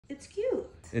It's cute.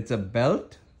 It's a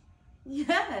belt?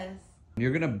 Yes.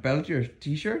 You're gonna belt your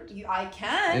t-shirt? I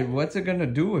can. What's it gonna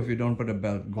do if you don't put a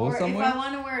belt? Go Or somewhere? if I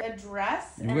want to wear a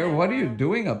dress. What are you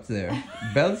doing up there?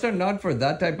 Belts are not for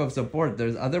that type of support.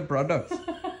 There's other products.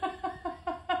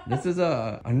 This is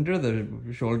a under the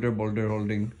shoulder boulder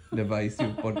holding device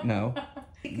you put now.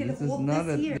 This is not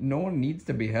no one needs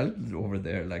to be held over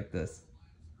there like this.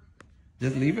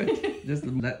 Just leave it. Just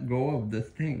let go of this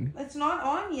thing. It's not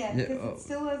on yet because it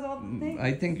still has all the things.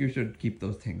 I think you should keep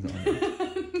those things on.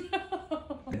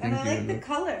 And I like the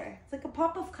color. It's like a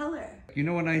pop of color. You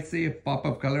know, when I see a pop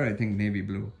of color, I think navy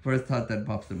blue. First thought that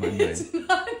pops in my mind. It's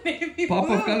not navy Pop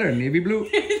blue. of color, navy blue.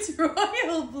 It's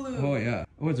royal blue. Oh yeah.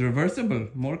 Oh, it's reversible.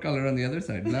 More color on the other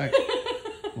side, black.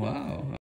 Wow.